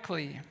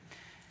vertically.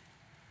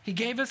 He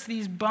gave us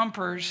these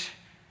bumpers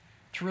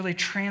to really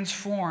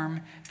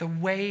transform the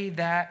way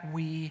that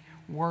we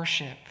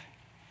worship.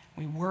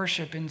 We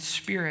worship in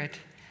spirit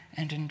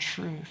and in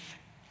truth.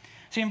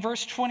 See, in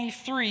verse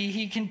 23,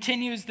 he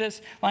continues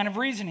this line of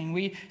reasoning.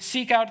 We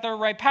seek out the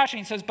right passion.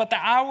 He says, but the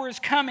hour is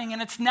coming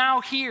and it's now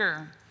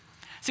here.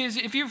 See,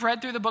 if you've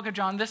read through the book of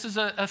John, this is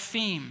a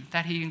theme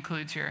that he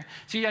includes here.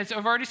 See, as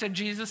I've already said,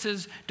 Jesus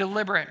is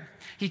deliberate.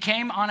 He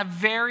came on a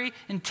very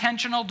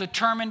intentional,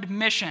 determined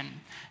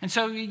mission. And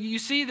so you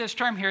see this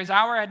term here, his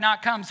hour had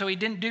not come, so he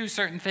didn't do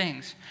certain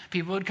things.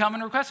 People would come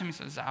and request him. He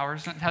says, the hour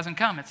hasn't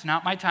come. It's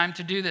not my time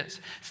to do this.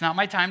 It's not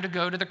my time to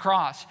go to the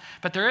cross.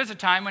 But there is a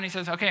time when he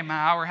says, okay, my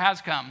hour has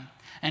come,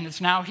 and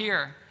it's now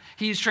here.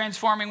 He's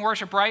transforming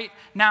worship right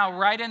now,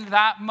 right in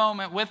that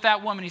moment with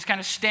that woman. He's kind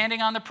of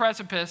standing on the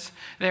precipice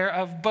there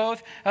of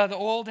both the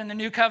old and the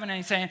new covenant.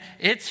 He's saying,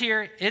 it's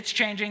here, it's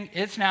changing,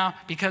 it's now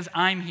because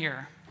I'm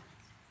here.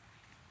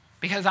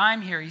 Because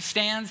I'm here. He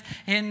stands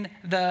in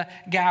the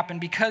gap.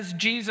 And because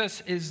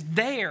Jesus is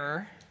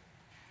there,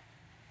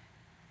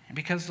 and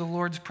because the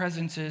Lord's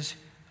presence is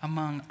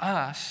among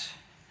us,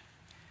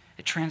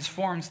 It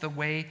transforms the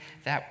way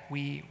that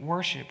we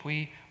worship.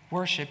 We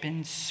worship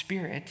in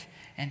spirit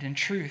and in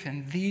truth.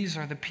 And these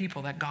are the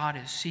people that God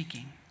is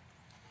seeking.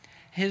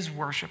 His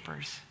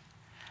worshipers,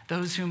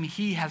 those whom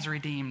he has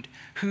redeemed,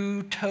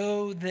 who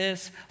toe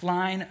this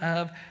line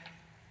of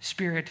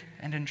spirit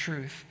and in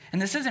truth.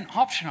 And this isn't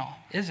optional,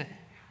 is it?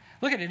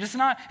 Look at it. It's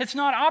not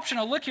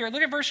optional. Look here.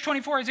 Look at verse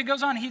 24 as it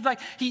goes on. He's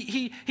like,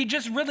 he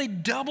just really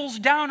doubles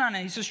down on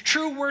it. He says,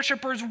 true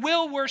worshipers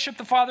will worship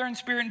the Father in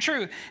spirit and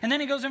truth. And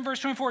then he goes in verse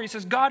 24. He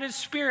says, God is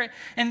spirit,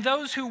 and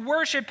those who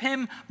worship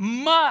him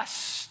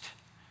must.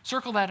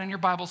 Circle that in your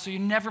Bible so you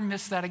never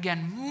miss that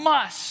again.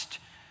 Must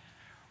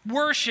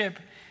worship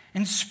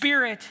in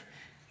spirit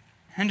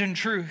and in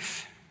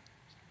truth.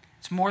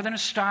 It's more than a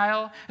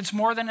style. It's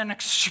more than an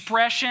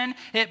expression.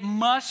 It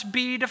must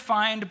be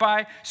defined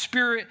by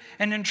spirit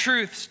and in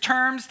truth.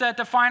 Terms that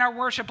define our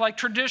worship, like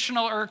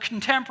traditional or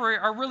contemporary,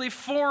 are really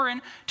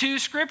foreign to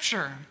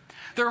Scripture.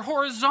 They're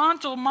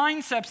horizontal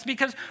mindsets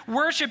because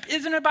worship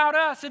isn't about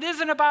us. It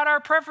isn't about our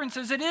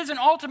preferences. It isn't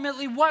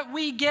ultimately what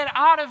we get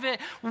out of it.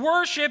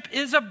 Worship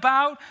is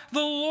about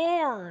the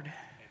Lord.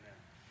 Amen.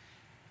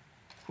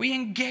 We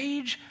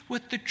engage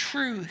with the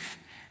truth,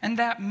 and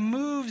that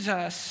moves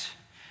us.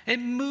 It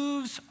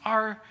moves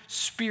our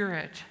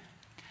spirit.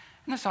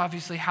 And this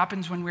obviously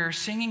happens when we're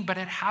singing, but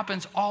it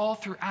happens all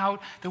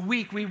throughout the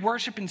week. We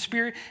worship in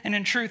spirit and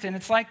in truth, and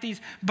it's like these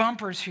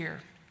bumpers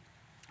here.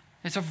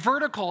 It's a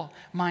vertical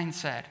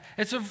mindset.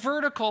 It's a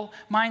vertical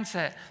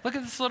mindset. Look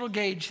at this little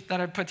gauge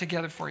that I put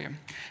together for you.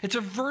 It's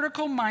a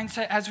vertical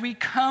mindset. As we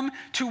come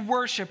to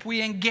worship,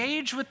 we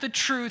engage with the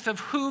truth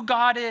of who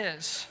God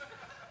is.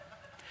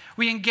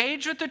 We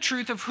engage with the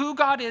truth of who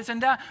God is,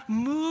 and that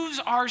moves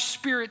our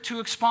spirit to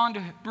respond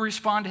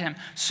to him.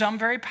 Some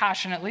very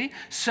passionately,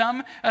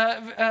 some,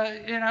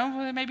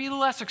 maybe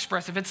less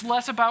expressive. It's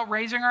less about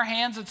raising our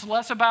hands. It's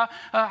less about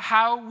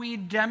how we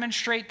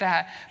demonstrate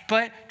that.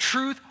 But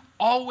truth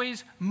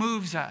always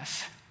moves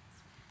us.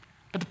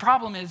 But the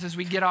problem is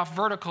we get off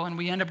vertical and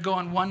we end up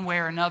going one way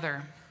or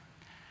another.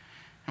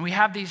 And we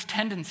have these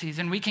tendencies,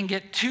 and we can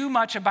get too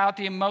much about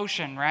the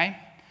emotion, right?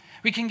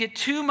 We can get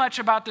too much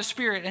about the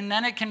spirit, and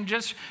then it can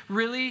just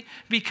really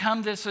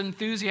become this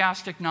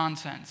enthusiastic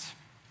nonsense.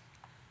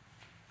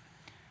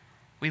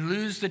 We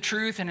lose the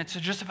truth, and it's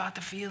just about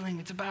the feeling.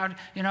 It's about,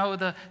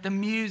 the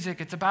music.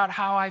 It's about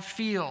how I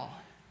feel.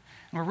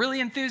 And we're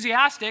really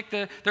enthusiastic.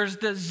 There's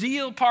the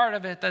zeal part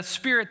of it, the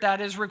spirit that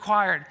is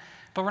required.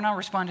 But we're not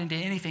responding to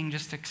anything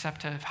just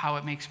except to how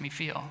it makes me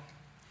feel.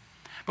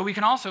 But we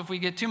can also, if we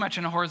get too much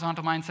in a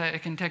horizontal mindset,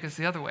 it can take us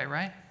the other way,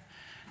 right?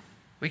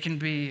 We can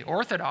be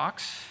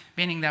orthodox,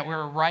 meaning that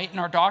we're right in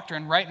our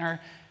doctrine, right in our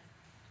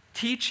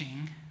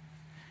teaching,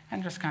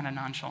 and just kind of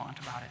nonchalant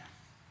about it.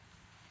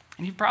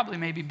 And you've probably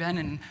maybe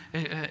been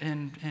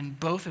in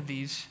both of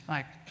these,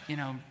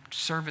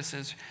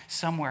 services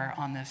somewhere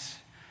on this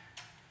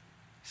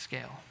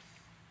scale.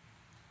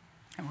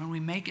 And when we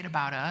make it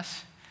about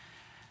us,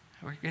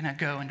 we're going to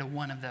go into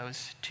one of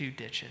those two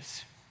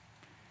ditches.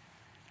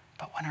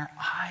 But when our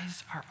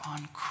eyes are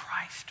on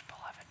Christ,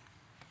 beloved,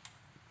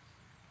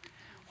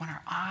 when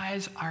our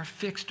eyes are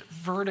fixed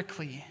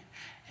vertically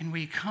and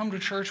we come to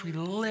church, we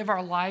live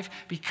our life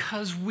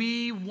because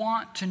we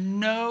want to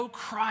know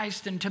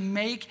Christ and to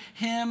make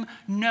him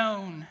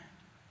known.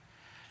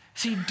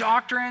 See,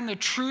 doctrine, the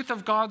truth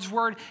of God's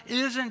word,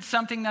 isn't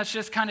something that's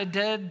just kind of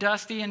dead,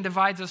 dusty, and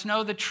divides us.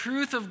 No, the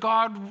truth of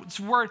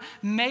God's word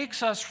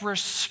makes us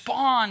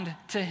respond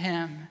to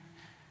him.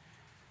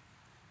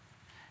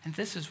 And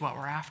this is what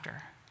we're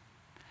after.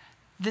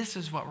 This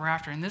is what we're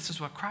after, and this is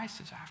what Christ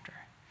is after.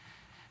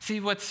 See,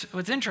 what's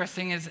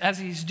interesting is as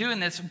he's doing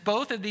this,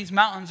 both of these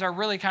mountains are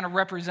really kind of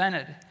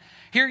represented.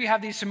 Here you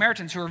have these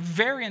Samaritans who are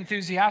very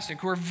enthusiastic,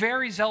 who are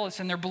very zealous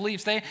in their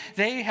beliefs.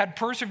 They had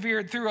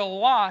persevered through a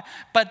lot,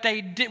 but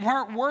they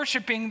weren't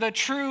worshiping the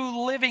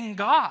true living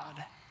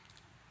God.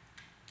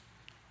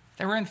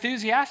 They were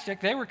enthusiastic,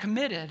 they were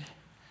committed,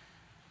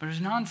 but it was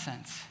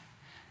nonsense.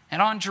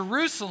 And on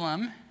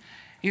Jerusalem,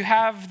 you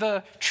have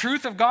the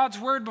truth of God's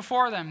word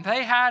before them.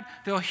 They had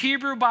the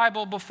Hebrew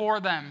Bible before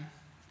them.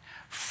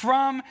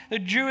 From the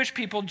Jewish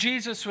people,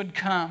 Jesus would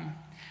come,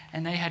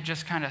 and they had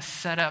just kind of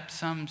set up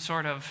some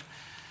sort of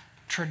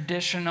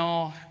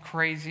traditional,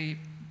 crazy,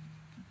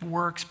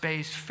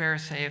 works-based,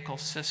 Pharisaical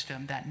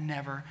system that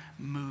never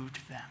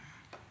moved them.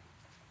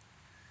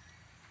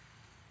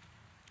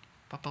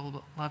 But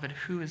beloved,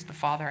 who is the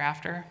Father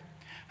after?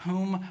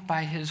 Whom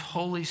by his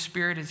Holy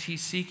Spirit is he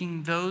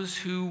seeking? Those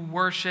who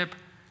worship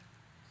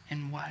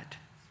in what?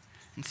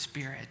 In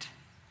spirit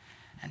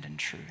and in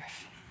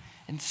truth.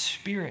 In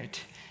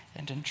spirit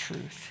and in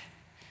truth.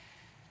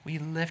 We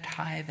lift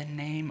high the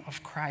name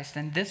of Christ.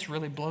 And this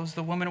really blows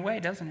the woman away,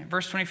 doesn't it?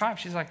 Verse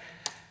 25,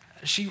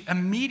 she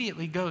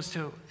immediately goes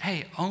to,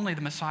 hey, only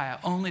the Messiah,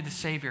 only the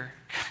Savior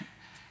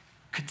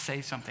could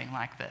say something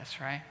like this,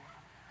 right?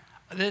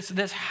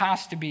 This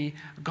has to be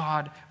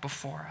God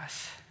before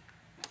us.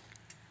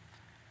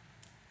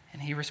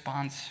 And he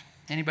responds,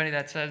 anybody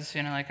that says,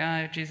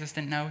 Jesus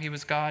didn't know he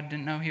was God,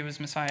 didn't know he was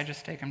Messiah,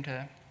 just take him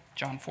to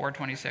John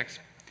 4:26.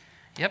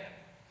 Yep.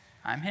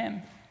 I'm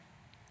him.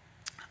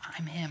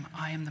 I'm him.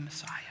 I am the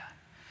Messiah.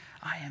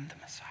 I am the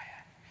Messiah.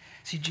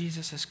 See,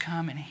 Jesus has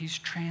come and he's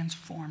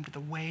transformed the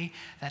way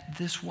that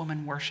this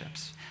woman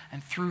worships.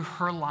 And through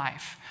her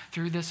life,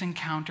 through this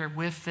encounter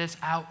with this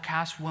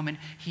outcast woman,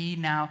 he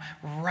now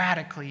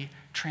radically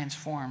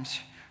transforms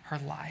her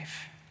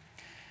life.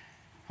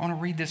 I want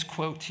to read this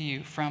quote to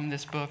you from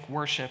this book,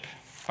 Worship,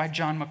 by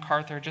John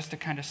MacArthur, just to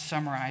kind of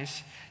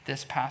summarize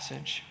this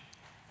passage.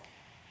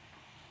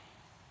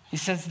 He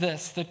says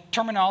this: the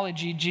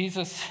terminology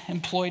Jesus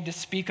employed to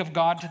speak of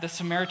God to the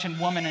Samaritan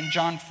woman in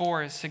John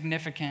 4 is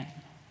significant.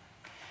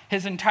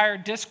 His entire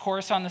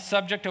discourse on the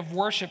subject of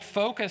worship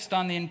focused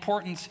on the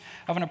importance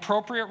of an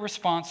appropriate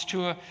response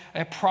to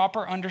a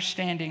proper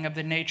understanding of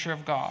the nature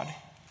of God.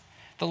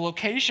 The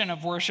location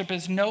of worship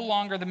is no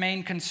longer the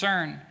main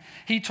concern.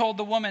 He told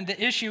the woman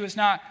the issue is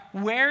not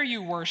where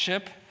you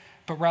worship,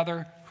 but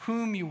rather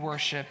whom you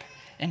worship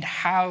and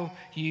how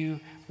you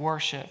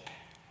worship.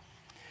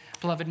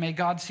 Beloved, may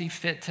God see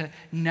fit to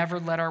never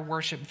let our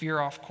worship veer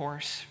off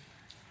course.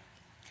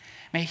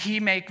 May he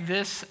make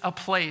this a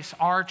place,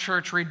 our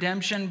church,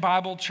 Redemption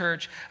Bible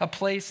Church, a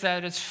place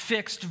that is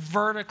fixed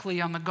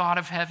vertically on the God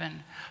of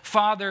heaven,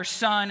 Father,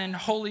 Son, and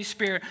Holy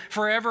Spirit,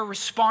 forever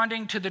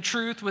responding to the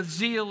truth with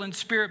zeal and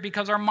spirit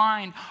because our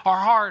mind, our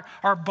heart,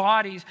 our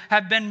bodies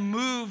have been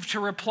moved to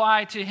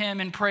reply to him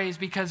in praise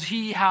because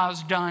he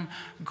has done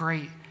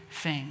great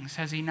things,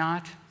 has he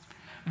not?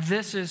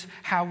 This is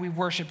how we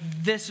worship.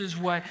 This is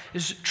what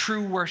is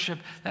true worship,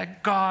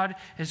 that God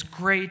is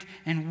great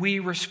and we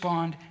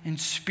respond in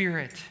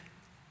spirit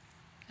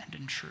and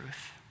in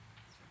truth.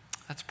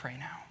 Let's pray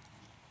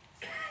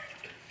now.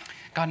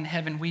 God in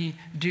heaven, we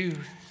do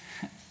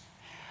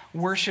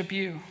worship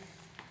you.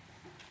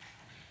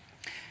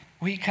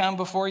 We come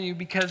before you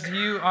because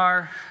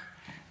you're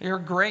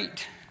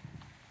great.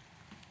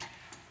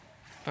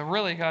 But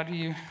really, God,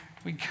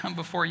 we come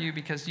before you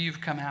because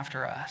you've come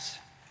after us.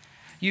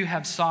 You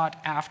have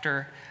sought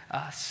after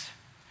us.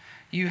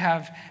 You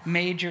have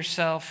made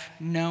yourself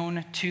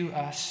known to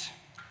us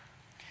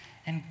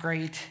in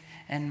great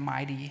and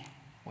mighty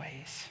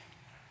ways.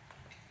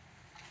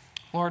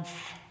 Lord,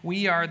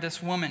 we are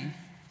this woman.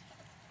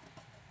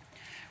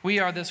 We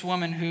are this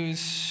woman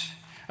whose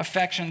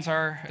affections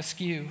are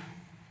askew,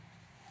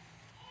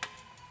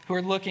 who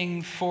are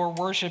looking for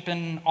worship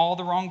in all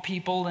the wrong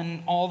people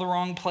and all the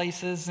wrong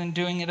places and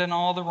doing it in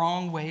all the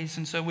wrong ways.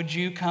 And so would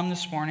you come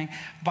this morning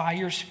by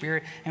your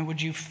Spirit and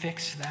would you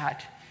fix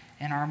that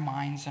in our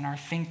minds and our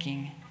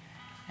thinking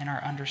and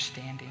our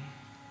understanding?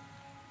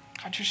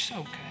 God, you're so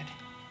good.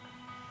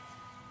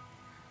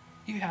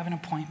 You have an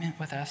appointment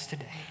with us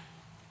today.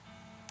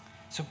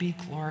 So be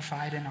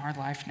glorified in our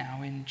life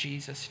now in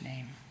Jesus'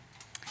 name.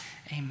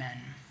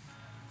 Amen.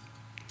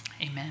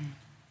 Amen.